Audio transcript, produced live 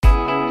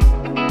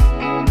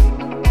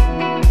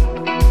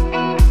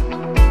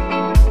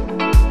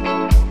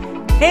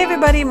Hey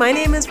everybody, my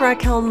name is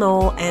Raquel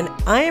Knoll and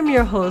I am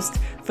your host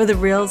for the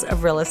Reels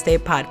of Real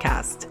Estate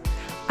podcast.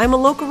 I'm a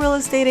local real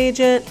estate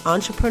agent,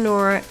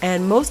 entrepreneur,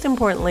 and most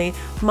importantly,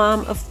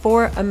 mom of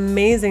 4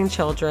 amazing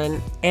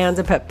children and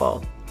a pit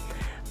bull.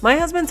 My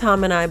husband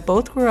Tom and I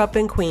both grew up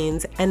in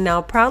Queens and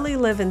now proudly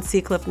live in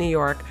Seacliff, New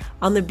York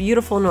on the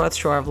beautiful North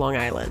Shore of Long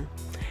Island.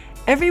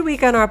 Every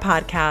week on our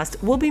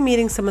podcast, we'll be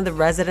meeting some of the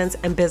residents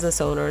and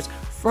business owners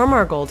from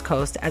our Gold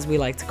Coast, as we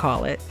like to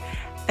call it,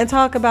 and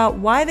talk about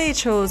why they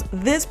chose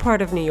this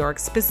part of New York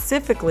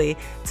specifically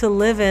to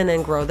live in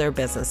and grow their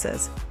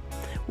businesses.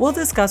 We'll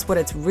discuss what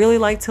it's really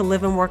like to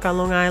live and work on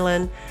Long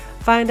Island,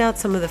 find out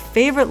some of the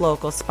favorite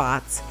local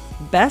spots,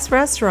 best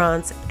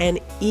restaurants, and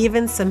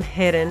even some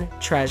hidden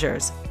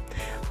treasures.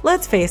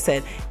 Let's face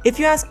it, if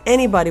you ask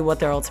anybody what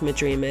their ultimate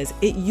dream is,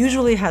 it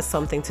usually has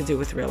something to do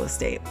with real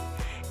estate.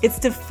 It's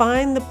to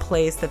find the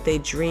place that they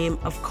dream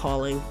of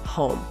calling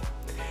home.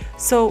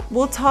 So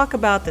we'll talk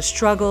about the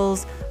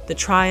struggles, the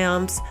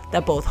triumphs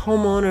that both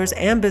homeowners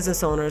and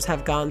business owners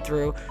have gone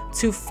through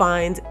to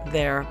find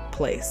their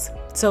place.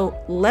 So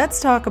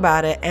let's talk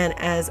about it. And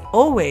as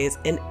always,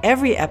 in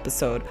every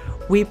episode,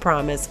 we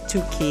promise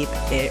to keep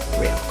it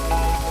real.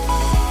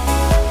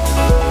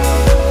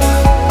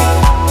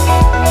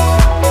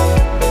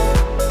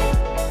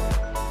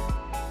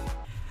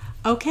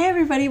 Okay,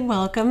 everybody,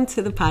 welcome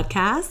to the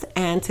podcast.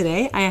 And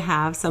today I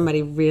have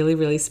somebody really,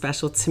 really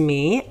special to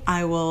me.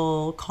 I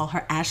will call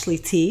her Ashley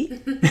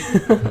T.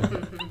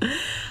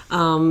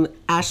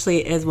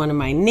 Ashley is one of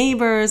my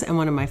neighbors and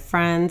one of my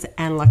friends,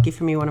 and lucky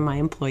for me, one of my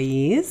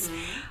employees.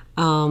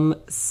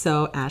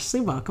 So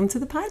Ashley, welcome to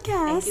the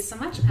podcast. Thank you so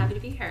much. I'm happy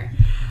to be here.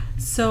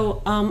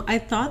 So I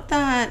thought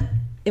that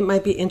it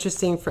might be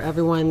interesting for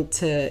everyone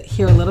to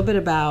hear a little bit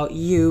about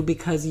you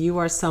because you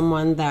are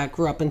someone that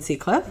grew up in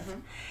Seacliff.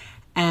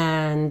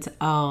 And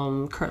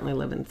currently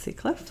live in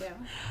Seacliff. I do.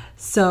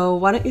 So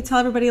why don't you tell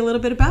everybody a little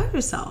bit about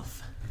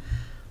yourself?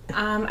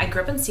 I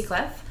grew up in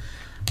Seacliff.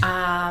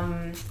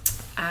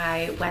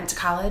 I went to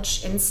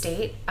college in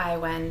state. I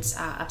went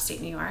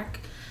upstate New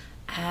York.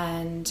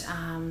 And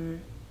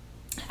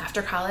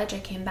after college, I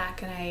came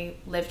back and I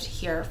lived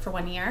here for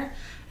 1 year.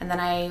 And then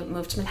I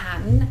moved to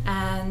Manhattan.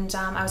 And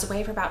I was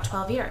away for about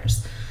 12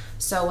 years.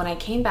 So when I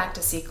came back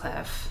to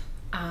Seacliff,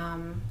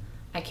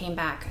 I came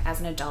back as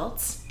an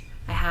adult.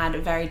 I had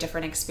a very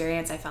different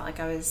experience. I felt like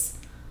I was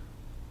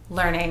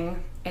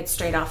learning it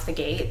straight off the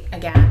gate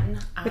again.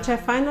 Which I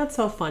find that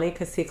so funny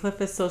because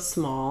Seacliff is so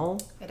small.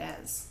 It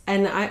is.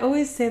 And I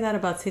always say that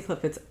about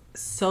Seacliff. It's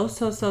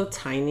so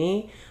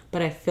tiny,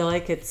 but I feel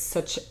like it's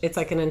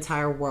like an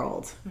entire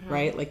world,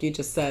 right? Like you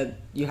just said,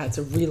 you had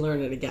to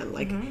relearn it again.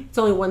 Like it's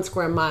only 1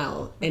 square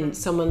mile. And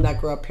someone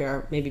that grew up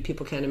here, maybe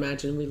people can't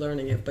imagine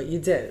relearning it, but you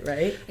did,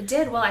 right? I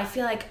did. Well, I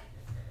feel like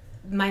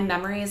my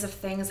memories of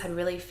things had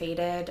really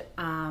faded.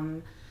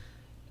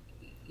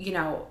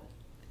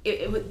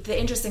 The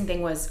interesting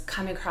thing was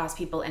coming across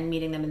people and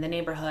meeting them in the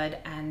neighborhood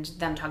and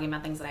them talking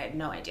about things that I had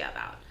no idea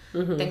about.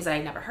 Things that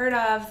I'd never heard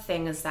of,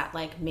 things that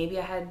like maybe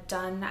I had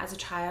done as a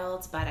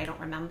child, but I don't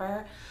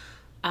remember.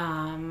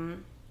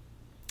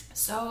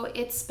 So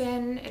it's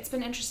been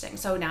interesting.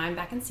 So now I'm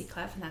back in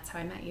Seacliff, and that's how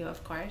I met you,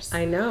 of course.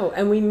 I know.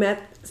 And we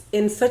met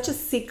in such a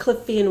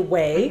Seacliffian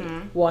way,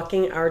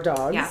 walking our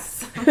dogs.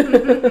 Yes.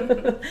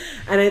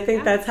 And I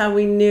think that's how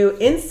we knew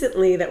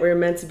instantly that we were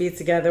meant to be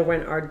together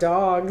when our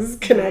dogs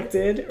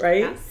connected,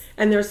 right? Yes.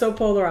 And they're so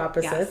polar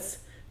opposites,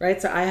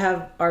 right? So I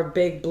have our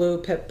big blue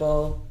pit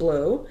bull,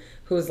 Blue,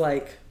 who's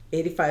like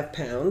 85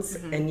 pounds,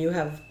 and you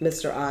have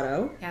Mr.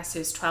 Otto. Yes,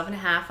 who's 12 and a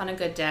half on a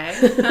good day.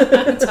 12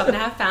 and a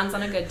half pounds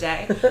on a good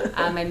day.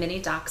 My mini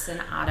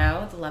dachshund,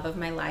 Otto, the love of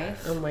my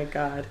life. Oh my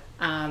God.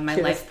 My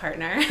life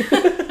partner.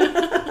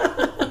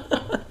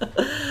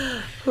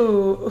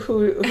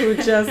 who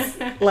just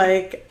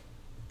like,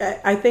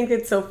 I think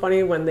it's so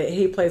funny when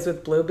he plays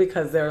with Blue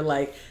because they're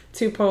like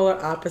 2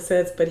 polar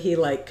opposites, but he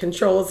like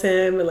controls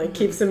him and like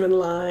keeps him in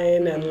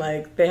line, and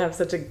like they have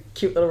such a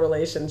cute little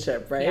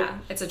relationship, right? Yeah,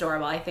 it's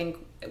adorable. I think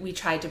we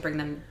tried to bring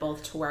them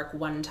both to work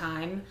one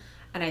time,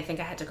 and I think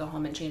I had to go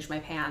home and change my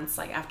pants.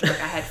 Like after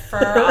work, I had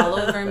fur all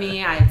over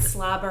me. I had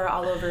slobber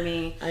all over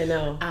me. I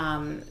know.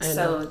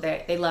 So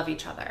they love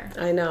each other.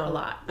 I know. A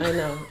lot. I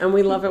know. And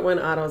we love it when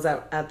Otto's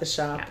out at the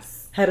shop.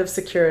 Yes. Head of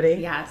security.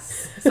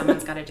 Yes.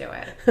 Someone's got to do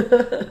it.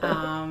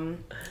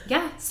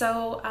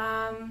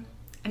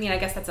 I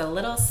guess that's a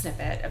little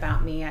snippet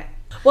about me.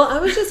 Well, I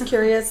was just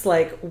curious,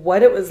 like,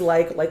 what it was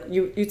like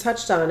you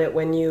touched on it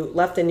when you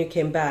left and you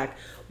came back.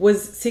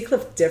 Was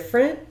Seacliff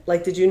different?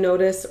 Like, did you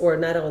notice, or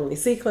not only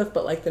Seacliff,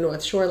 but like the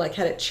North Shore, like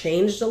had it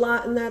changed a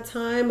lot in that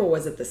time, or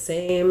was it the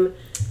same?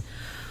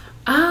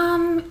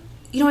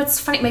 It's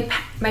funny.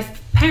 My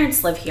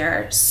parents live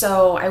here,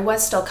 so I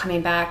was still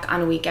coming back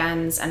on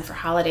weekends and for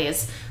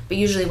holidays. But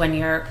usually when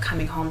you're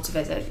coming home to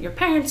visit your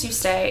parents, you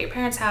stay at your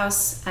parents'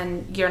 house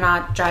and you're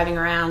not driving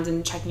around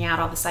and checking out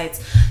all the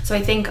sites. So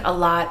I think a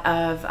lot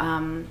of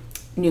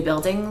new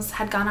buildings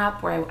had gone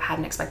up where I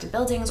hadn't expected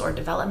buildings, or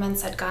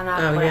developments had gone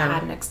up where I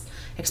hadn't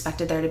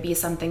expected there to be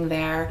something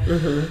there.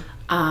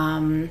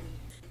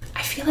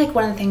 I feel like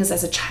one of the things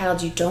as a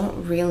child, you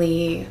don't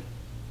really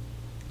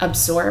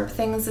absorb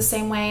things the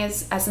same way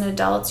as an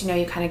adult. You know,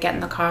 you kind of get in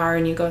the car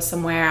and you go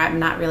somewhere. I'm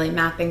not really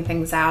mapping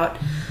things out.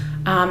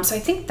 So I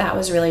think that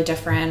was really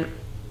different.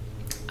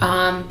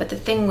 But the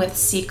thing with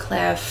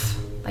Seacliff,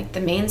 like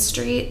the main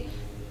street,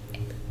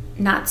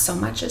 not so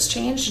much has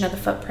changed. You know, the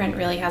footprint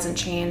really hasn't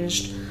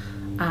changed.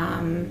 You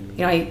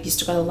know, I used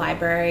to go to the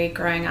library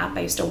growing up. I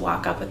used to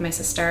walk up with my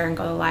sister and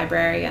go to the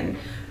library and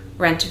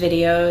rent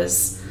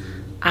videos.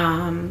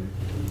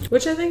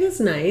 Which I think is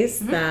nice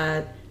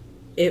that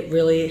it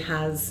really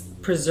has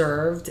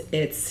preserved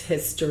its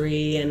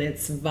history and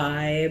its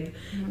vibe,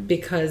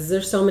 because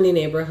there's so many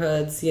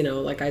neighborhoods, you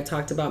know, like I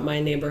talked about my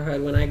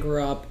neighborhood when I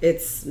grew up.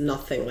 It's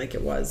nothing like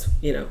it was,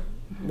 you know,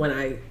 when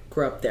I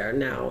grew up there.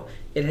 Now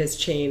it has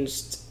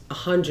changed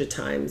 100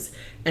 times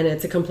and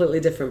it's a completely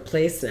different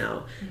place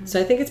now.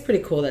 So I think it's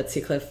pretty cool that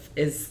Seacliff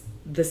is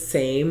the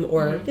same,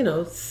 or you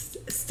know,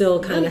 still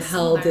kind of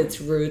held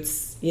its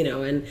roots, you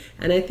know, and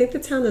I think the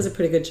town does a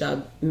pretty good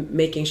job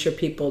making sure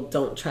people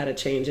don't try to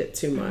change it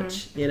too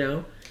much, you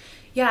know?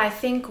 Yeah, I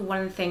think one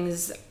of the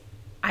things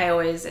I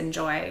always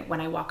enjoy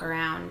when I walk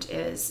around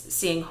is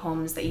seeing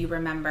homes that you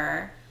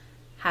remember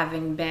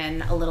having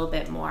been a little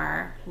bit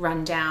more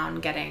run down,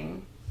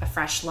 getting a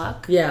fresh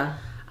look. Yeah.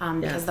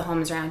 Because the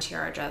homes around here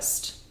are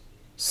just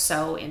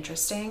so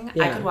interesting.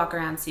 Yeah. I could walk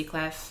around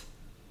Seacliff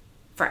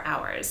for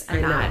hours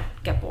and not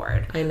get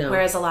bored. I know.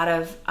 Whereas a lot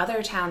of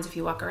other towns, if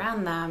you walk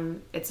around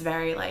them, it's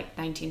very like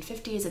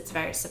 1950s, it's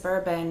very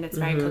suburban, it's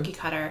very cookie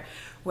cutter.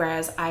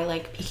 Whereas I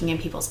like peeking in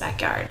people's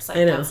backyards. Like,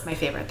 that's my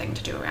favorite thing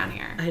to do around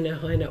here. I know.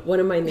 One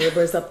of my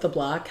neighbors up the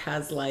block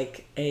has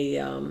like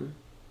a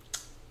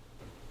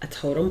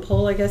totem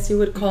pole, I guess you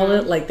would call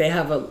it. Like they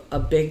have a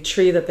big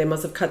tree that they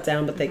must have cut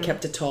down, but they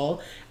kept it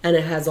tall. And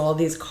it has all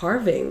these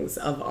carvings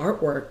of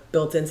artwork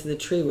built into the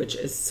tree, which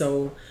is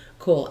so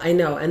cool. I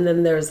know. And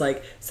then there's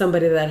like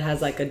somebody that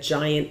has like a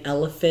giant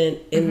elephant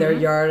in their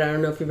yard. I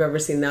don't know if you've ever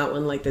seen that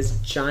one, like this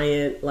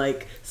giant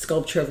like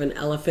sculpture of an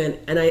elephant.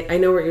 And I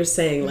know what you're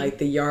saying. Like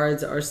the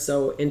yards are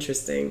so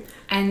interesting.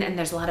 And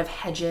there's a lot of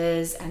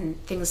hedges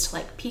and things to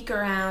like peek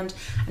around.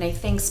 And I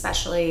think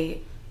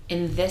especially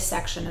in this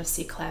section of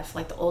Seacliff,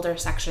 like the older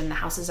section, the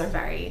houses are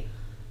very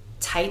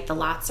tight. The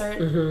lots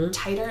are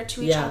tighter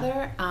to each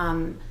other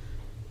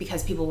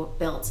because people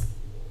built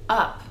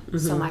up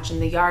so much,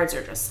 and the yards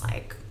are just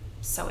like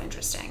so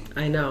interesting.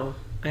 I know.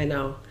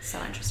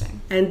 So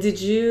interesting. And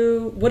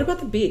what about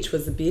the beach?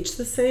 Was the beach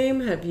the same?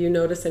 Have you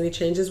noticed any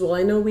changes? Well,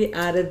 I know we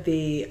added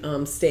the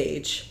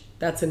stage.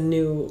 That's a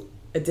new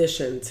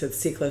addition to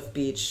Seacliff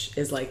Beach,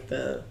 is like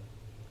the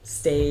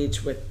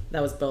stage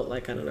that was built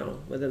like, I don't know,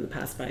 within the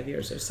past 5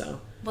 years or so.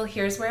 Well,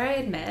 here's where I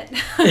admit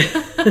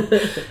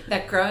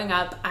that growing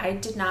up, I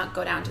did not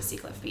go down to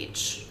Seacliff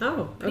Beach. Oh,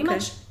 okay. Pretty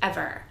much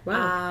ever.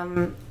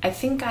 Wow. I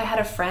think I had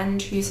a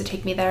friend who used to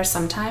take me there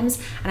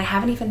sometimes, and I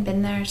haven't even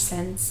been there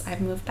since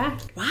I've moved back.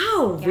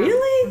 Wow,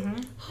 really?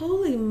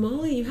 Holy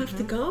moly, you have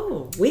to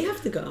go. We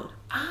have to go.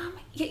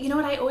 Yeah, you know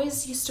what? I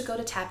always used to go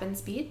to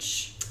Tappan's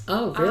Beach.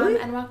 Oh, really?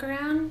 And walk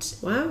around.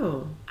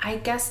 Wow. I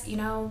guess, you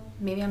know,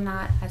 maybe I'm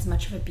not as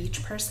much of a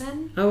beach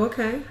person. Oh,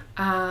 okay.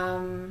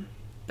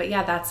 But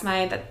yeah, that's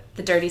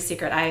the dirty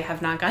secret. I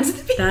have not gone to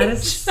the beach. That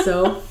is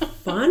so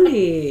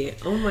funny.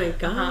 Oh my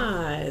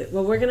God.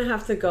 Well, we're going to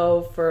have to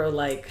go for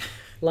like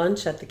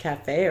lunch at the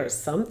cafe or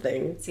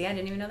something. See, I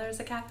didn't even know there was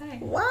a cafe.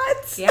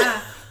 What?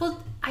 Yeah.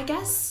 Well, I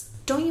guess,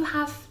 don't you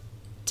have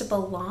to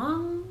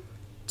belong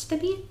to the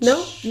beach?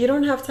 No, you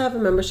don't have to have a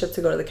membership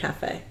to go to the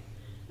cafe.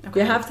 Okay.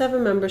 You have to have a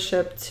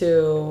membership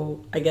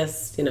to, I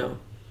guess, you know,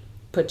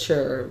 put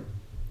your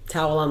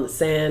towel on the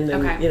sand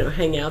and, you know,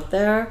 hang out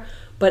there.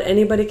 But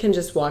anybody can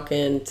just walk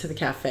in to the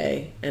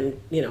cafe and,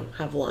 you know,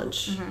 have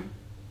lunch,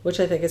 which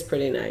I think is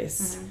pretty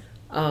nice.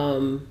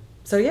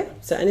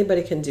 So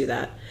anybody can do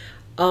that.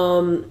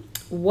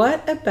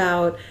 What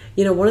about,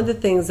 you know, one of the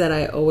things that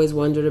I always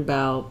wondered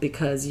about,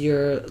 because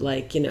you're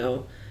like, you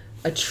know,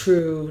 a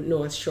true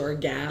North Shore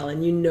gal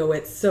and you know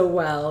it so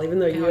well, even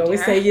though you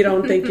always say you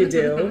don't think you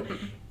do,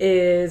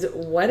 is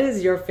what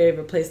is your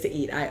favorite place to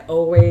eat? I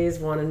always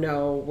want to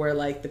know where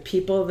like the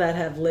people that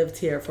have lived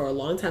here for a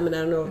long time, and I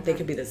don't know if they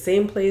could be the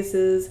same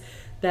places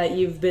that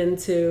you've been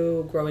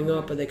to growing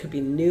up, or they could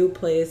be new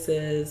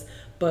places,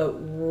 but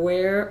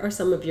where are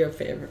some of your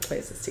favorite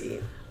places to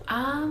eat?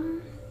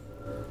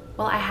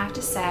 Well, I have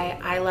to say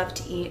I love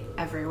to eat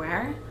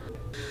everywhere.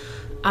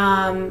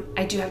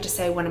 I do have to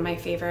say one of my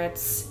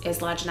favorites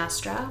is La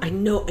Ginestra. I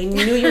knew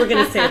you were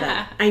going to say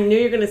that. I knew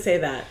you were going to say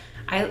that.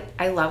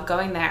 I love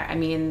going there. I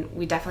mean,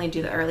 we definitely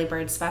do the early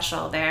bird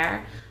special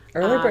there.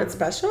 Early bird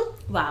special?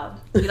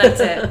 Well, we like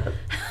to,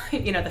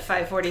 you know, the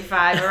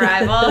 5:45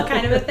 arrival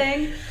kind of a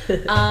thing.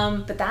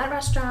 But that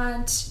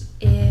restaurant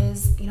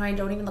is, you know, I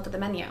don't even look at the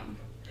menu.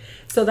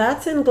 So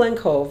that's in Glen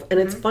Cove, and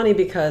it's funny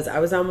because I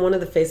was on one of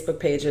the Facebook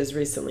pages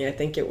recently. I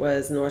think it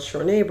was North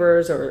Shore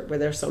Neighbors, or where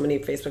there's so many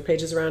Facebook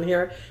pages around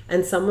here,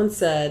 and someone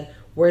said,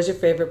 "Where's your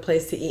favorite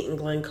place to eat in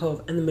Glen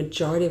Cove?" And the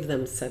majority of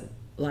them said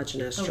La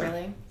Ginestra. Oh,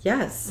 really?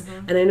 Yes.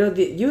 And I know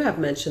that you have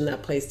mentioned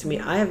that place to me.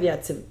 I have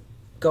yet to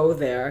go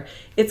there.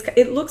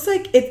 It looks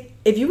like it.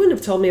 If you wouldn't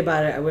have told me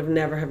about it, I would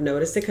never have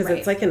noticed it because Right.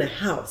 it's like in a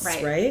house,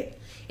 right?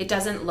 It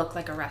doesn't look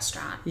like a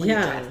restaurant when you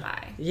drive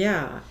by.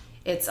 Yeah.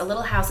 It's a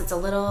little house. It's a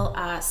little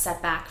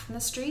set back from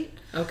the street.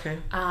 Okay.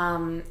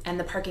 And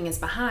the parking is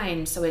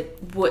behind, so it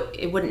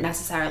wouldn't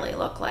necessarily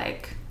look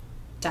like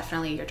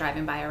definitely you're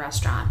driving by a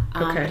restaurant.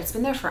 Okay. But it's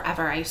been there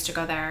forever. I used to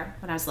go there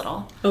when I was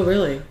little. Oh,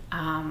 really?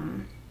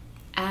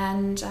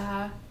 And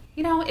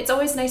you know, it's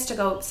always nice to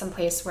go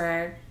someplace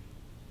where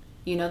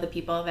you know the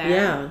people there.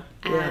 Yeah.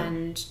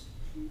 And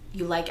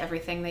you like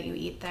everything that you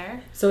eat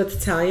there. So it's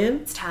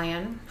Italian? It's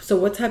Italian. So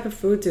what type of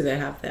food do they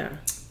have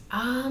there?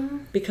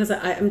 Because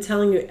I'm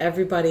telling you,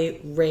 everybody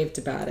raved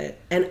about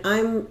it. And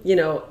I'm, you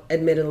know,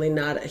 admittedly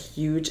not a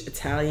huge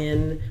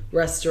Italian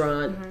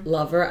restaurant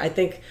lover. I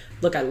think,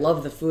 look, I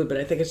love the food, but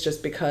I think it's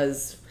just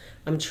because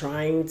I'm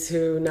trying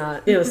to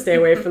not, you know, stay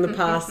away from the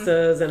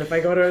pastas. And if I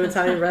go to an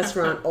Italian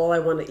restaurant, all I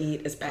want to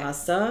eat is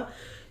pasta.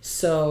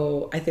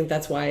 So I think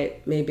that's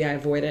why maybe I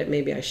avoid it.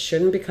 Maybe I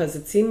shouldn't, because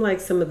it seemed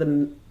like some of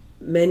the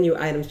menu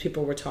items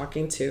people were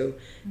talking to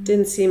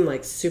didn't seem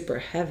like super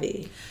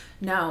heavy.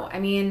 No, I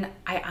mean,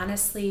 I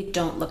honestly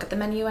don't look at the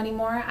menu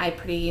anymore. I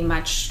pretty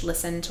much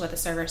listen to what the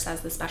server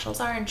says the specials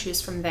are and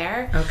choose from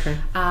there. Okay.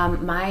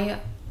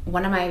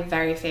 One of my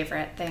very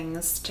favorite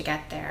things to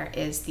get there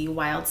is the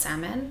wild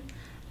salmon,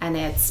 and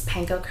it's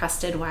panko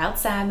crusted wild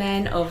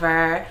salmon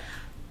over,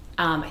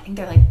 I think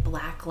they're like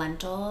black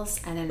lentils,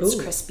 and then it's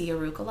crispy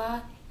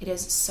arugula. It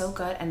is so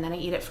good, and then I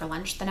eat it for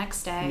lunch the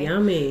next day.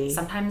 Yummy.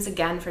 Sometimes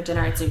again for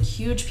dinner. It's a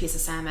huge piece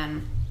of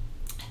salmon,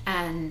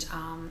 and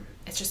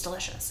it's just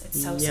delicious.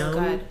 It's so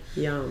good.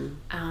 Yum.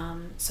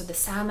 So the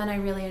salmon I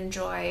really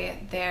enjoy.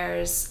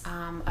 There's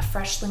a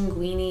fresh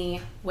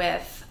linguine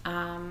with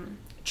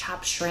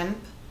chopped shrimp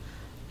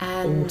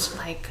and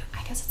like,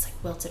 I guess it's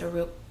like wilted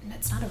arugula.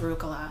 It's not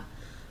arugula.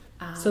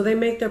 So they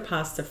make their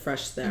pasta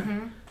fresh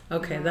there.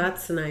 Okay,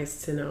 that's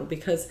nice to know,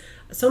 because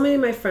so many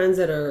of my friends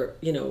that are,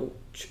 you know,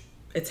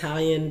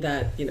 Italian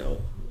that, you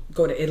know,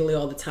 go to Italy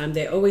all the time,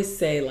 they always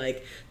say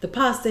like the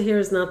pasta here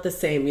is not the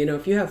same. You know,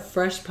 if you have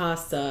fresh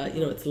pasta, you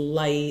know, it's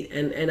light,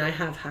 and I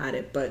have had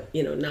it, but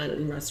you know, not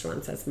in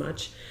restaurants as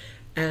much.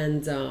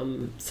 And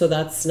so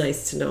that's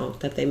nice to know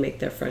that they make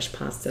their fresh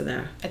pasta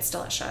there. It's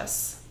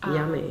delicious.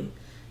 Yummy.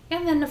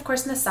 And then of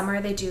course in the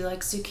summer they do like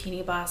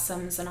zucchini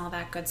blossoms and all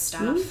that good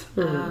stuff.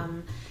 You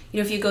know,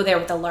 if you go there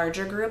with a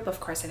larger group, of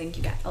course I think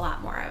you get a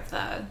lot more of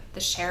the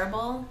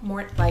shareable,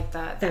 more like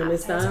the Family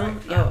style?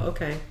 Yeah. Oh,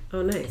 okay.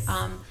 Oh, nice.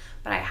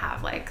 But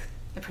I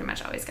pretty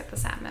much always get the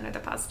salmon or the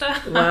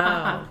pasta.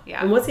 Wow.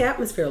 Yeah. And what's the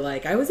atmosphere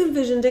like? I always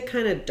envisioned it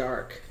kind of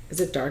dark. Is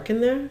it dark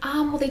in there?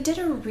 Well, they did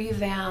a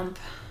revamp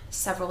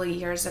several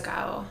years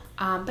ago.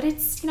 But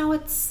it's, you know,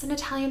 it's an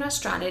Italian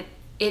restaurant. It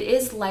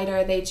is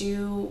lighter.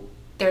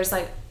 There's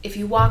like, if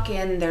you walk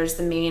in, there's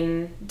the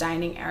main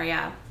dining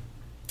area.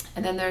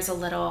 And then there's a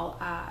little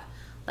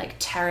like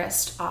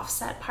terraced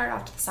offset part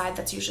off to the side.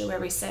 That's usually where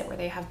we sit, where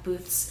they have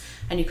booths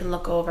and you can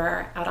look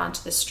over out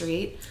onto the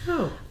street.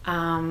 Oh.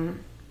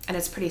 And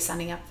it's pretty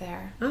sunny up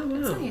there. Oh, wow.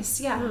 It's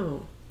nice, yeah.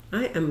 Oh,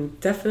 I am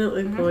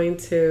definitely going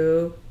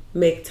to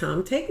make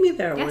Tom take me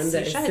there one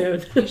day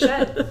soon. You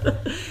should.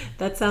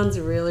 That sounds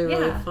really,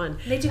 really fun.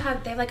 They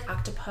have like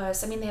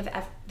octopus. I mean, they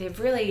have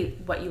really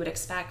what you would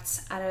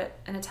expect at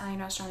an Italian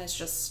restaurant. Is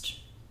just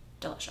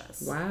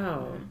delicious.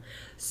 Wow.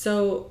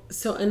 So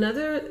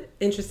another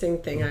interesting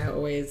thing I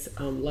always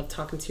love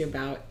talking to you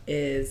about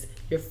is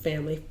your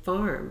family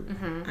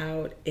farm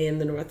out in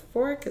the North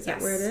Fork. Is that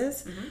where it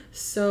is?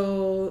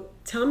 So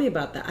tell me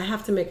about that. I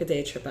have to make a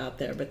day trip out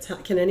there, but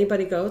can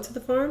anybody go to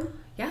the farm?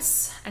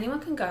 Yes, anyone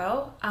can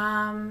go.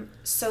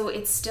 So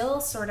it's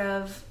still sort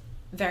of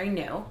very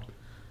new.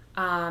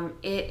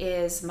 It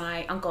is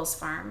my uncle's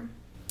farm.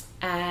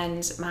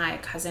 And my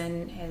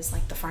cousin is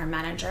like the farm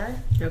manager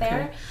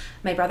there.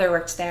 My brother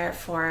worked there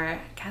for,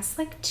 I guess,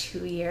 like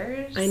 2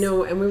 years. I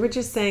know, and we were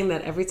just saying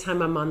that every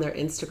time I'm on their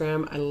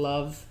Instagram, I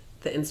love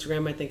the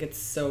Instagram. I think it's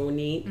so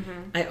neat.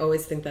 I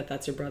always think that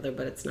that's your brother,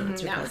 but it's not.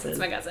 It's your cousin. It's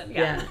my cousin,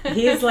 yeah.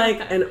 He's like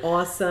an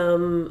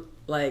awesome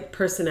like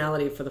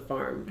personality for the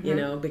farm, you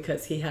know,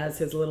 because he has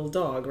his little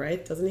dog,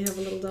 right? Doesn't he have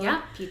a little dog?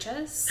 Yeah,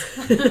 Peaches.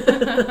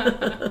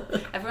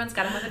 Everyone's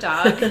got to have a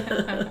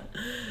dog.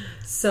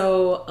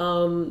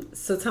 So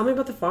tell me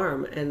about the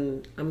farm,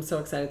 and I'm so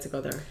excited to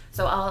go there.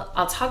 So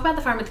I'll talk about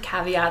the farm with the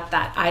caveat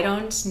that I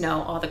don't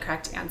know all the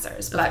correct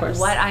answers, but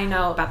what I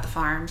know about the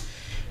farm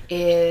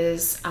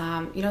is,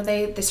 you know,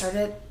 they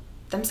started it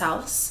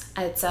themselves.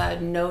 It's a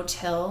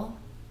no-till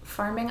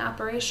farming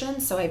operation,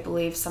 so I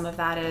believe some of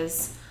that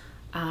is,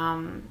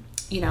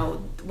 you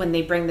know, when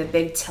they bring the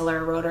big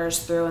tiller rotors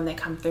through and they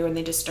come through and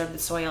they disturb the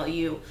soil,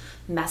 you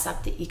mess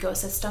up the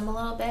ecosystem a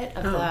little bit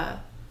of the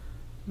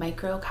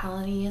micro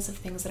colonies of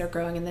things that are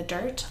growing in the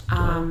dirt.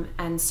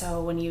 And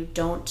so when you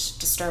don't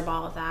disturb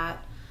all of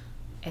that,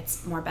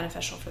 it's more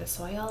beneficial for the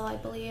soil, I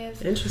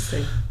believe.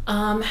 Interesting.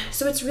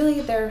 So it's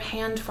really, they're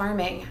hand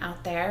farming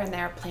out there, and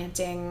they're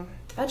planting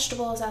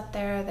vegetables out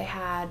there. They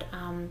had,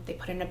 they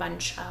put in a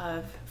bunch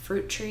of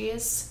fruit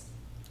trees.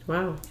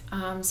 Wow.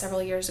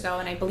 Several years ago,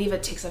 and I believe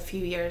it takes a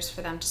few years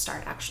for them to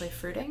start actually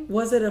fruiting.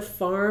 Was it a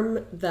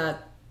farm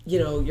that,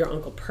 your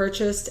uncle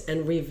purchased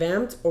and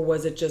revamped, or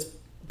was it just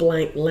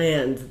blank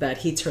land that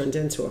he turned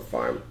into a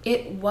farm?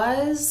 It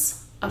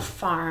was a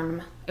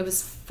farm. It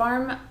was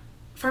farmland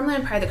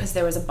prior because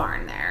there was a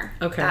barn there.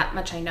 Okay. That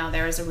much I know.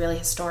 There was a really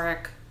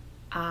historic,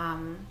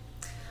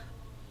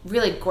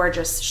 really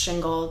gorgeous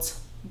shingled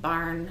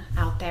barn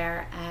out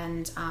there,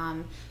 and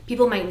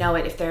people might know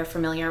it if they're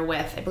familiar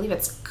with, I believe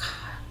it's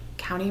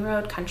Country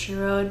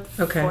Road,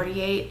 okay.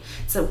 48.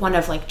 It's one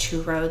of like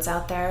 2 roads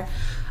out there.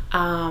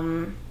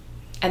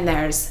 And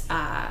there's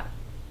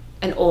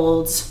an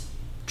old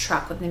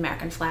truck with an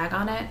American flag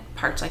on it,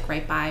 parked like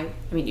right by,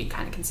 I mean, you'd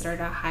kind of consider it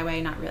a highway,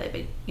 not really,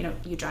 but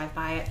you drive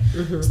by it.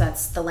 Mm-hmm. So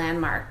that's the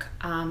landmark.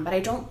 But I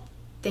don't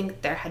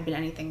think there had been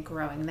anything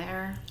growing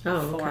there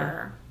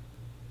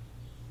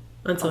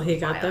until he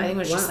got there. I think it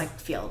was just like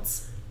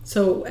fields.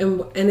 So,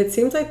 and it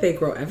seems like they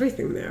grow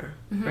everything there,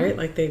 right?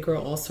 Like they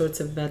grow all sorts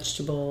of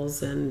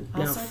vegetables and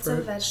all sorts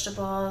of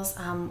vegetables.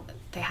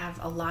 They have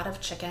a lot of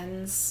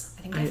chickens.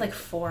 I think they have like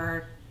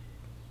 4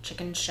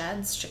 chicken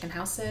sheds, chicken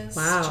houses.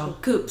 Wow.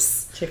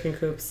 Chicken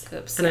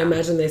coops. And I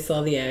imagine they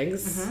sell the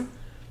eggs. Mm-hmm.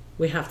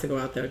 We have to go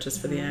out there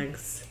just for the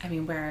eggs. I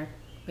mean,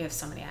 we have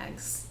so many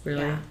eggs.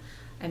 Really? Yeah.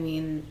 I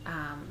mean,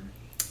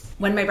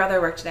 when my brother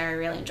worked there, I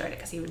really enjoyed it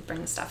because he would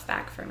bring stuff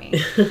back for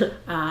me.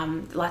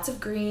 Lots of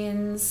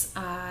greens.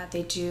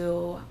 They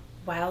do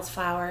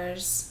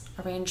wildflowers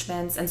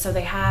arrangements. And so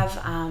they have,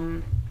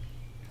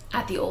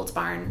 at the old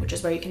barn, which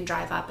is where you can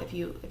drive up if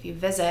you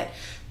visit,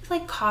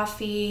 like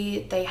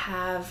coffee. They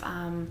have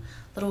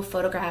little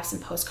photographs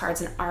and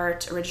postcards and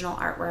original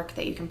artwork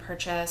that you can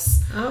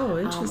purchase. Oh,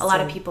 interesting. A lot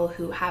of people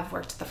who have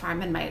worked at the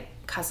farm, and my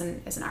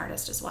cousin is an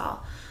artist as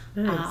well.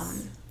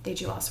 Nice. They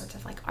do all sorts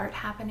of like art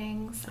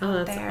happenings that's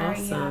out there.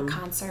 awesome. Yeah,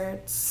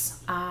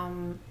 concerts,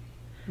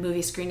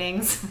 movie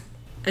screenings.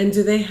 And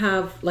do they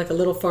have like a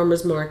little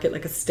farmer's market,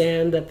 like a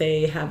stand that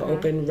they have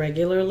open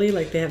regularly?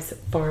 Like they have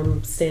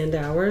farm stand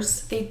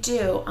hours? They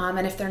do.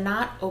 And if they're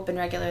not open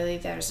regularly,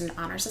 there's an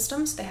honor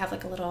system. So they have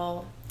like a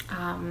little...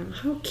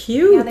 how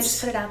cute. Yeah, they just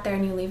put it out there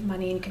and you leave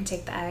money and you can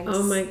take the eggs.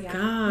 Oh my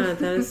God,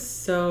 that is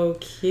so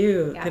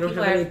cute. Yeah, they don't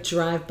have any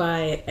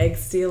drive-by egg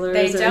stealers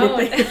they or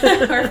don't.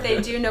 anything? Or if they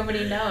do,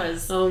 nobody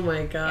knows. Oh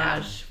my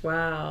gosh. Yeah.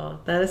 Wow.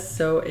 That is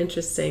so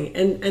interesting.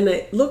 And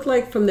it looked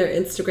like from their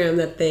Instagram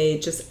that they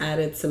just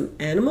added some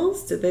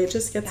animals. Did they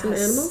just get some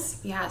animals?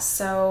 Yeah,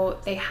 so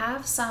they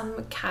have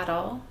some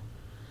cattle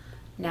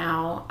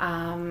now.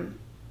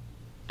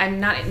 I'm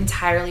not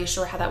entirely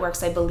sure how that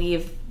works. I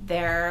believe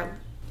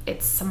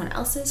it's someone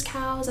else's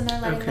cows and they're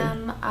letting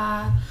them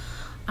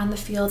on the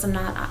fields. I'm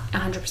not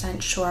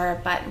 100% sure,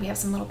 but we have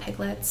some little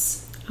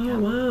piglets. Oh, yeah.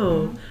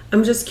 Wow.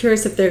 I'm just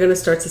curious if they're going to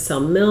start to sell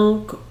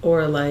milk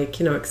or like,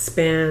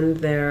 expand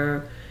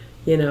their,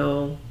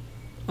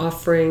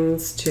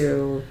 offerings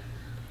to,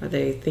 are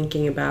they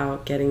thinking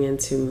about getting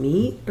into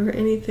meat or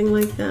anything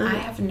like that? I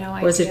have no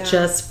idea. Or is it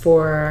just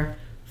for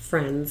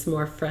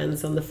more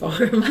friends on the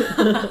farm?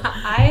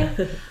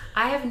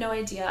 I have no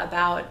idea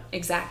about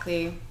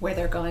exactly where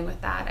they're going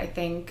with that. I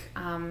think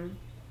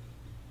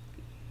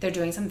they're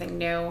doing something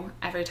new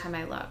every time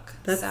I look.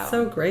 That's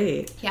so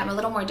great. Yeah, I'm a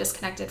little more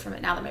disconnected from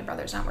it now that my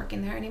brother's not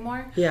working there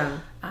anymore. Yeah.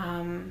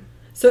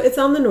 So it's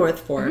on the North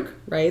Fork,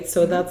 right?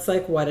 So that's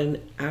like, what,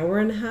 an hour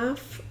and a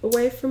half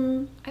away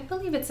from I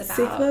believe it's about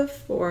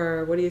Seacliff?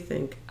 Or what do you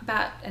think?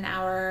 About an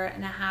hour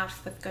and a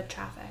half with good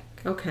traffic.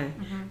 Okay.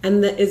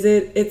 And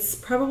it's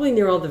probably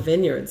near all the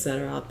vineyards that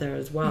are out there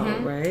as well,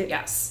 right?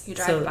 Yes. You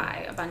drive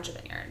by a bunch of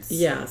vineyards.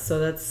 Yeah, so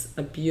that's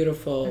a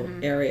beautiful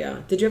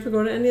area. Did you ever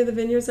go to any of the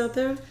vineyards out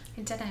there?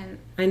 I didn't.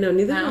 I know,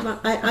 neither have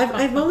I.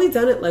 I've only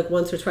done it like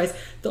once or twice.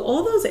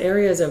 All those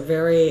areas are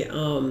very,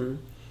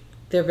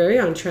 they're very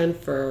on trend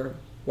for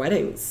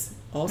weddings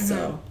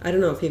also. I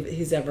don't know if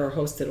he's ever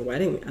hosted a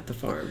wedding at the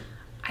farm.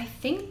 I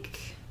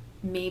think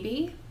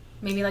maybe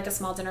like a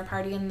small dinner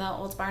party in the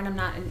old barn. I'm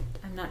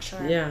not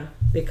sure. Yeah,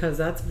 because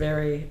that's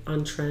very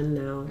on trend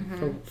now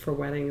for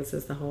weddings,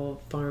 is the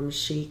whole farm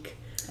chic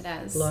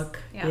look.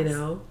 Yes.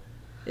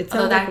 It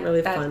sounds like a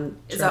really fun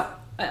trip. Is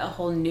a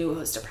whole new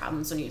host of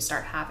problems when you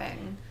start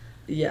having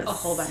a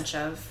whole bunch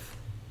of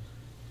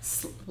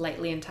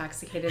slightly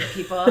intoxicated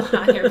people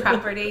on your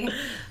property.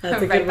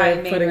 That's right by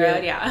the main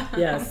road. Yeah.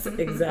 Yes,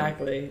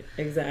 exactly.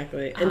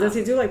 And does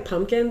he do like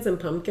pumpkins and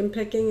pumpkin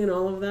picking and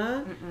all of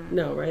that?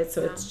 No, right?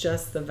 So it's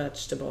just the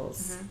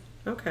vegetables.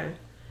 Okay.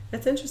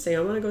 That's interesting.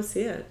 I want to go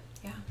see it.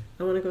 Yeah.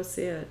 I want to go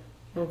see it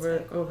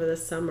over the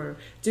summer.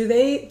 Do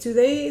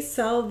they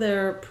sell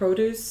their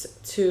produce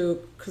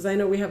because I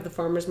know we have the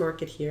farmers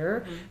market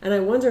here, and I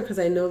wonder, because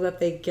I know that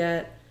they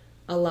get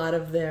a lot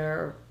of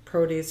their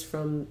produce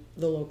from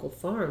the local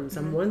farms.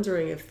 I'm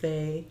wondering if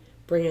they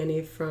bring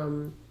any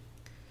from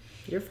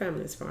your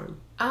family's farm.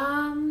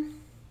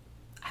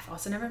 I've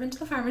also never been to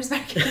the farmer's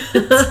market.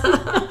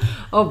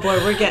 Oh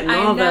boy, we're getting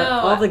all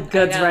the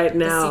goods right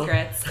now.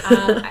 The secrets.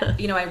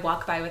 I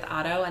walk by with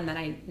Otto, and then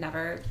I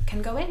never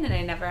can go in, and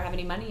I never have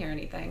any money or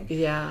anything.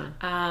 Yeah.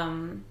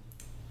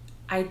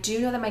 I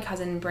do know that my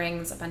cousin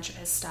brings a bunch of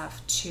his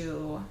stuff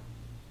to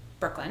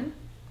Brooklyn.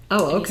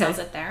 Oh, and okay. He sells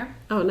it there.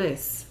 Oh,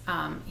 nice.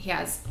 He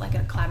has like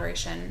a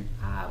collaboration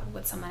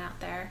with someone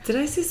out there. Did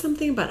I see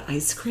something about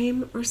ice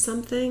cream or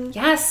something?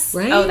 Yes.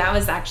 Right? Oh, that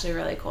was actually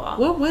really cool.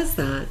 What was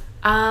that?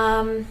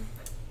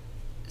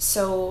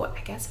 So I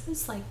guess it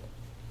was like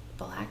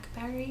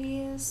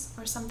blackberries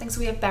or something.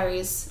 So we have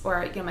berries,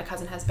 or my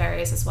cousin has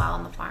berries as well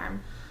on the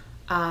farm.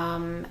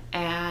 And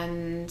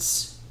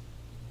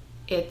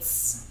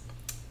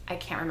I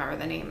can't remember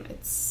the name.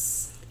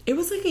 It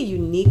was like a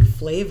unique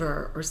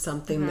flavor or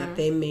something that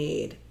they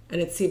made. And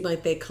it seemed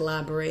like they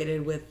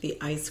collaborated with the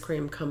ice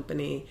cream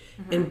company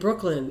in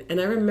Brooklyn. And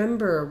I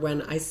remember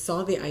when I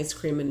saw the ice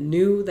cream and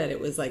knew that it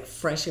was like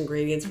fresh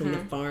ingredients from the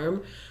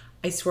farm,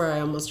 I swear I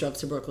almost drove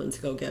to Brooklyn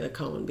to go get a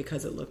cone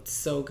because it looked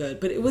so good.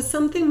 But it was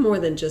something more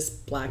than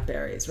just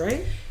blackberries,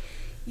 right?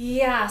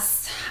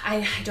 Yes.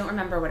 I don't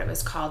remember what it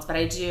was called, but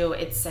I do.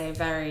 It's a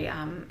very,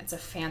 it's a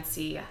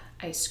fancy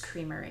ice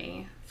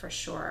creamery for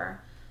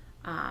sure.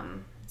 Let's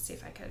see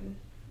if I could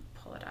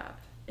pull it up.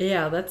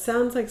 Yeah, that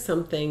sounds like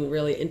something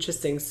really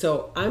interesting.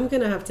 So I'm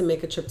going to have to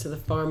make a trip to the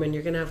farm, and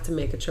you're going to have to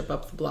make a trip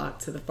up the block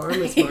to the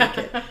farmer's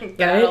market.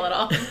 Get out a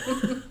little.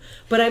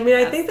 But I mean,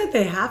 I think that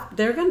they have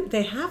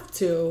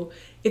to,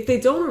 if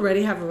they don't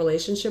already have a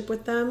relationship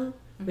with them,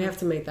 we have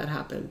to make that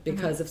happen.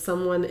 Because if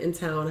someone in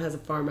town has a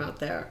farm out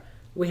there,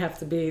 we have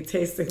to be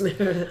tasting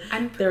their goods.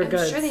 I'm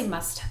sure they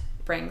must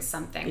bring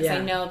something. Because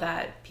I know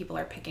that people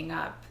are picking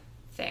up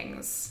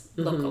things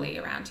locally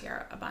around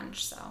here a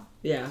bunch. So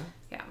yeah.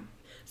 Yeah.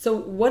 So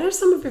what are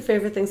some of your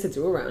favorite things to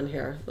do around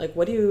here? Like,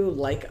 what do you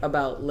like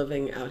about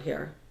living out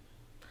here?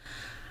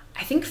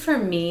 I think for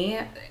me,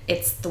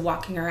 it's the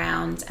walking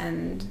around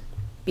and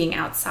being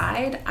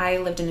outside. I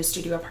lived in a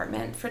studio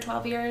apartment for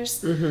 12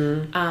 years.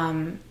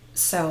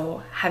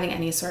 So having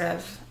any sort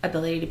of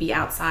ability to be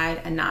outside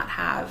and not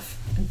have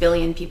a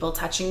billion people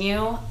touching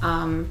you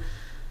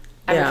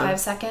every 5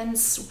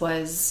 seconds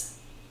was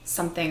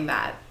something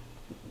that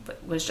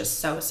was just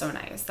so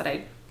nice that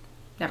I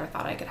never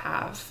thought I could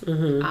have,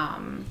 in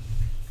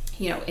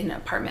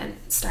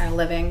apartment style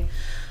living.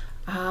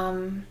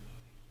 I'm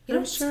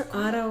sure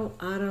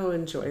Otto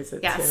enjoys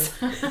it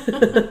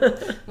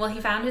too. Well,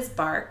 he found his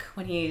bark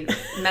when he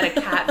met a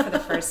cat for the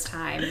first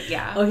time.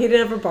 Yeah. Oh, he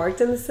never barked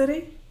in the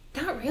city?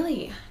 Not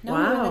really. No, wow.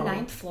 We were on the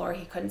 9th floor.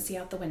 He couldn't see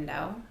out the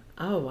window.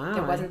 Oh, wow.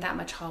 There wasn't that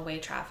much hallway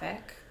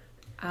traffic.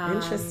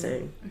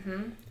 Interesting.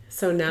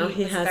 So now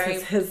he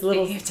has his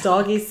little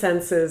doggy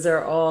senses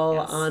are all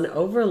on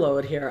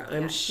overload here,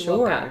 I'm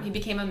sure. He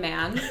became a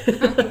man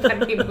when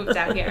we moved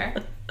out here.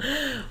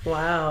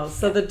 Wow.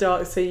 So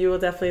so you will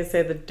definitely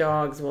say the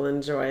dogs will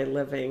enjoy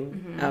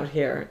living out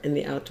here in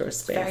the outdoor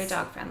space. It's very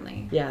dog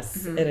friendly.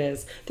 Yes, it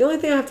is. The only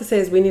thing I have to say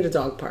is we need a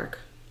dog park.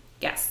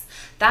 Yes.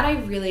 That I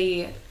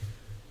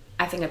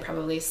think I'd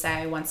probably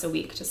say once a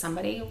week to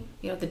somebody,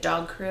 the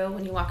dog crew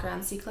when you walk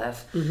around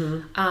Seacliff.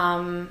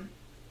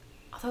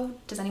 Although,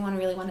 does anyone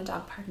really want a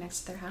dog park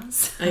next to their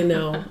house? I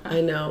know.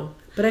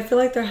 But I feel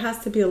like there has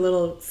to be a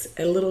little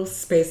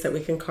space that we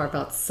can carve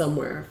out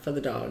somewhere for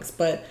the dogs.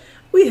 But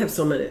we have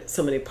so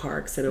many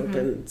parks and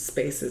open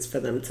spaces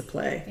for them to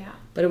play. Yeah.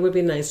 But it would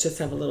be nice just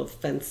to have a little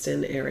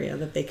fenced-in area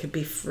that they could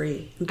be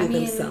free and be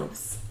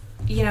themselves.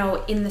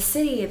 In the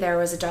city, there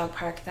was a dog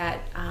park that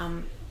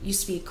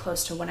used to be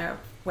close to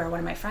where one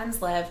of my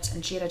friends lived,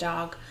 and she had a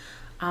dog.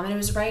 And it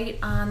was right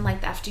on,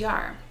 like, the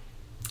FDR.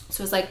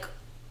 So it was, like,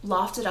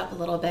 lofted up a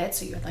little bit,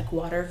 so you had like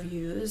water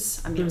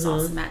views. I mean, it was all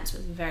cement, so it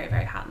was very,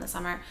 very hot in the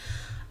summer.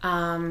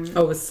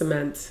 It was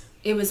cement.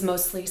 It was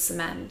mostly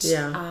cement.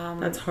 Yeah,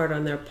 that's hard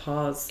on their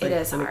paws. Like,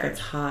 it is when hard. It gets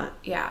hot.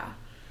 Yeah,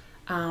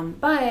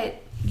 but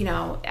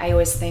I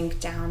always think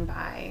down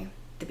by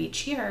the beach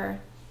here,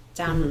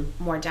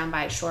 more down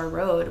by Shore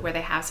Road, where they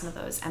have some of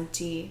those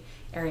empty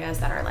areas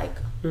that are like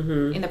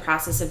in the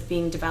process of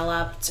being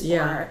developed,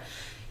 or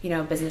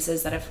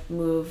businesses that have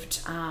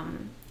moved.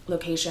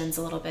 Locations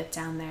a little bit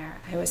down there.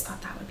 I always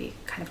thought that would be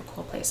kind of a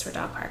cool place for a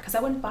dog park because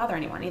that wouldn't bother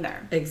anyone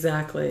either.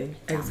 Exactly.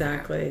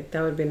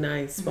 That would be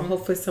nice. Well,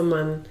 hopefully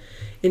someone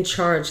in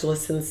charge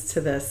listens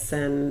to this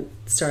and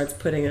starts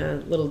putting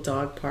a little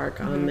dog park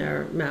on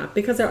their map,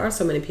 because there are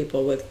so many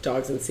people with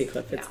dogs in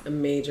Seacliff. It's a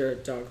major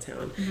dog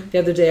town. The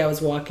other day I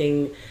was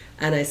walking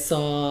and I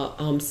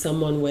saw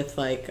someone with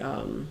like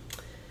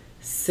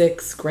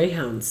 6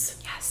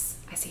 greyhounds. Yes.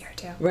 I see her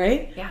too.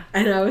 Right? Yeah.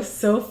 And I was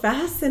so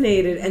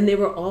fascinated. And they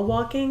were all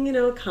walking,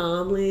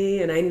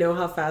 calmly. And I know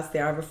how fast they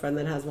are. I have a friend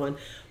that has one.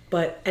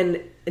 But,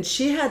 and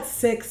she had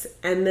 6,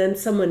 and then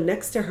someone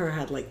next to her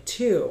had like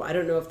 2. I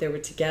don't know if they were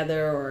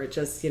together or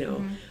just,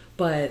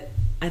 but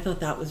I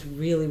thought that was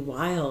really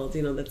wild,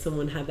 that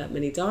someone had that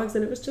many dogs.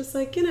 And it was just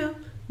like,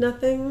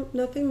 nothing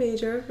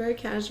major, very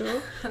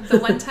casual. The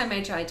one time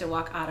I tried to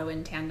walk Otto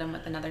in tandem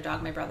with another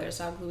dog, my brother's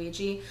dog,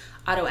 Luigi,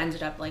 Otto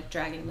ended up like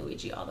dragging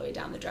Luigi all the way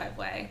down the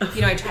driveway.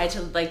 I tried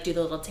to like do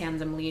the little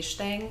tandem leash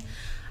thing.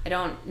 I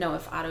don't know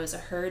if Otto's a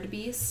herd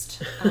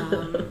beast,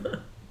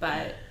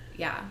 but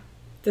yeah.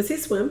 Does he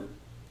swim?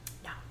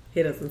 No.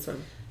 He doesn't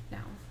swim? No.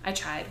 I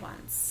tried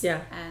once.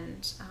 Yeah.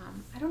 And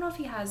I don't know if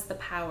he has the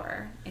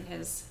power in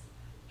his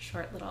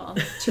short little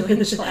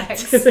 2-inch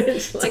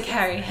legs to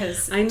carry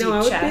his I know, deep I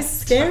would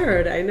chest. be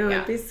scared. I know,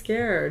 Yeah. I'd be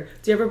scared.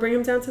 Do you ever bring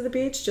him down to the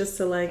beach just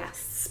to like Yes.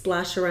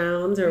 splash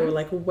around or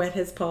like wet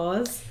his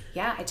paws?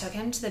 Yeah, I took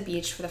him to the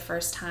beach for the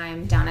first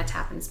time down at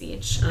Tappan's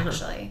Beach,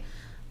 actually.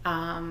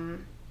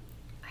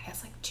 I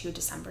guess like 2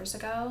 Decembers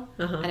ago.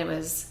 And it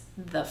was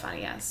the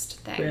funniest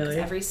thing. Really? Because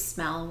every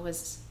smell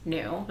was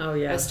new. Oh,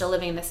 yeah. I was still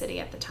living in the city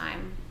at the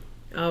time.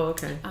 Oh,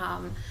 okay.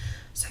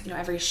 So,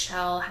 every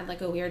shell had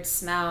like a weird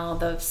smell.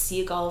 The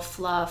seagull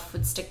fluff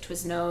would stick to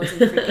his nose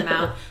and freak him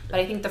out.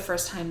 But I think the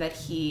first time that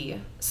he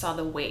saw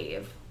the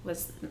wave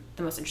was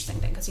the most interesting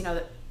thing. Because,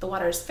 the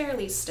water is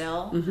fairly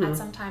still at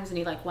sometimes. And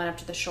he like went up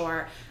to the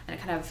shore and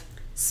it kind of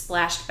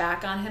splashed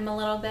back on him a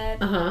little bit.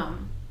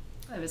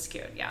 It was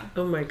cute, yeah.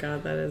 Oh my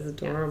God, that is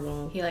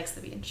adorable. Yeah. He likes the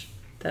beach.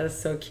 That is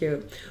so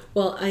cute.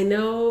 Well, I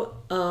know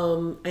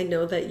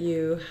that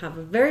you have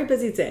a very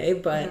busy day,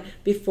 but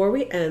before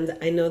we end,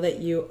 I know that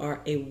you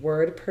are a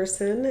word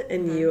person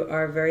and you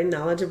are very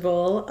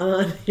knowledgeable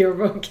on your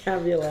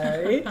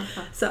vocabulary.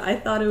 So I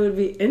thought it would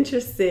be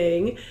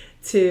interesting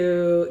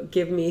to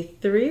give me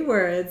 3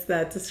 words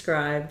that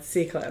describe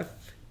Seacliff.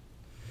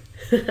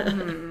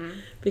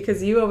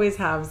 Because you always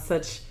have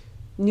such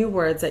new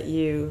words that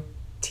you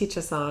teach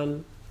us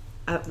on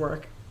at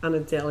work on a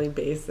daily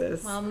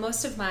basis. Well,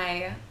 most of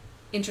my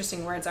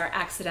interesting words are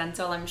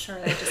accidental. I'm sure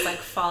they just like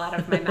fall out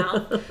of my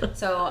mouth.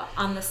 So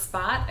on the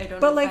spot, I don't know.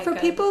 But like for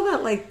people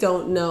that like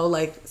don't know,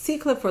 like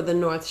Seacliff or the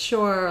North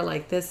Shore,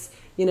 like this,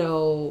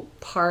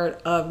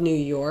 part of New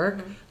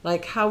York,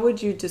 like how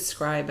would you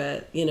describe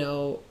it,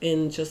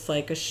 in just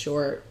like a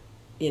short,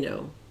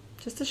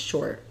 just a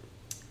short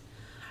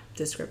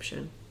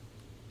description?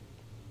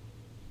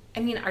 I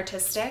mean,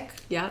 artistic.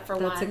 Yeah, for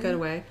that's one. a good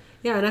way.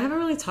 Yeah, and I haven't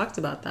really talked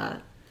about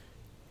that.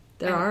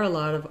 There are a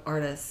lot of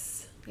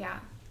artists. Yeah.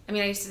 I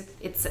mean,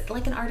 it's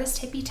like an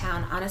artist hippie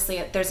town.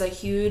 Honestly, there's a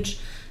huge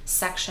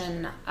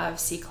section of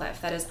Seacliff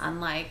that is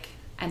unlike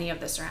any of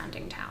the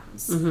surrounding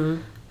towns.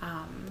 And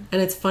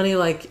it's funny,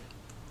 like,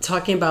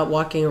 talking about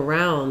walking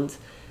around,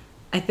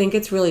 I think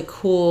it's really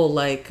cool,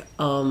 like,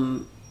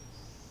 how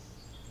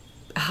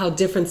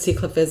different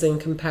Seacliff is in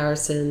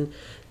comparison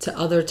to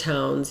other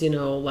towns,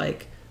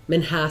 like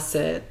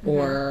Manhasset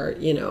or,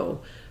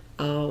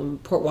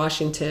 Port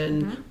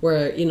Washington,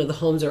 where, the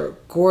homes are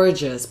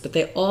gorgeous, but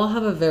they all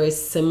have a very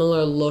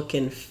similar look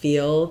and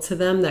feel to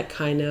them that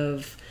kind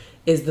of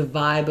is the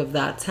vibe of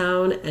that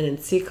town. And in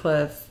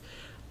Seacliff,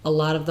 a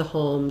lot of the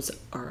homes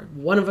are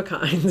one of a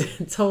kind,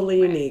 totally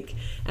unique.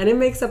 And it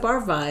makes up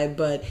our vibe,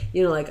 but,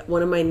 like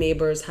one of my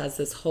neighbors has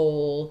this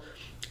whole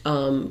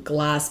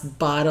glass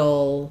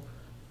bottle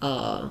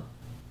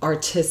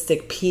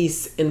artistic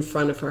piece in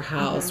front of her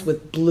house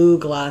with blue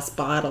glass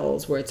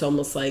bottles, where it's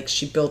almost like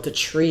she built a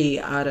tree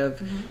out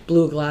of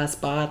blue glass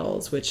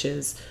bottles, which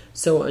is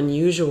so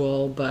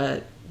unusual,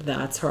 but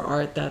that's her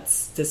art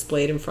that's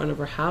displayed in front of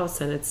her house,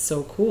 and it's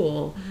so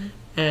cool.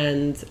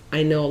 And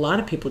I know a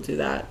lot of people do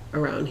that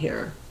around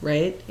here,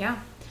 right? Yeah.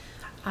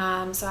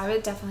 So I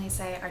would definitely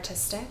say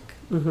artistic.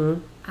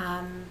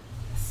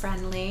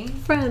 Friendly.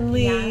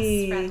 Friendly.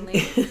 Yes,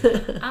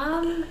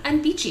 friendly.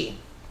 And beachy.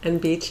 And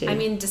beachy. I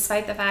mean,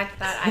 despite the fact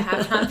that I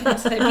have not been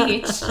to the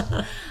beach,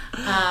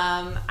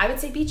 I would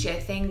say beachy. I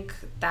think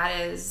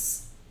that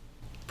is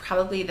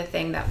probably the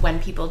thing that when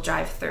people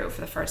drive through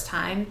for the first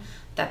time,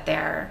 that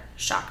they're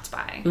shocked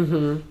by.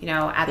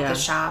 At the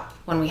shop,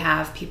 when we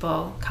have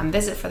people come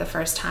visit for the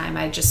first time,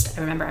 I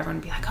remember everyone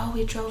would be like, oh,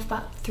 we drove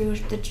through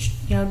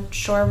the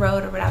Shore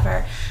Road or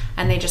whatever,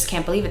 and they just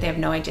can't believe it. They have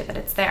no idea that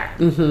it's there.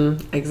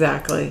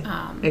 Exactly.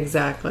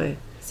 Exactly.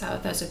 So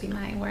those would be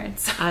my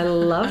words. I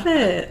love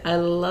it. I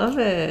love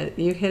it.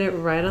 You hit it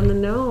right on the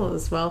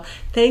nose. Well,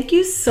 thank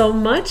you so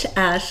much,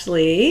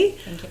 Ashley,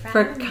 Thank you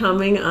for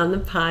coming on the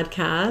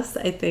podcast.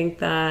 I think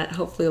that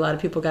hopefully a lot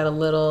of people got a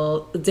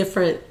little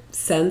different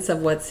sense of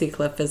what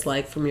Seacliff is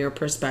like from your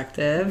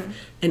perspective.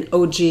 An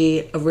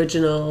OG,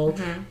 original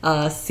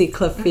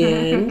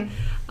Seacliffian.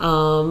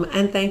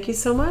 And thank you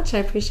so much. I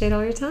appreciate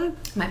all your time.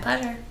 My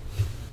pleasure.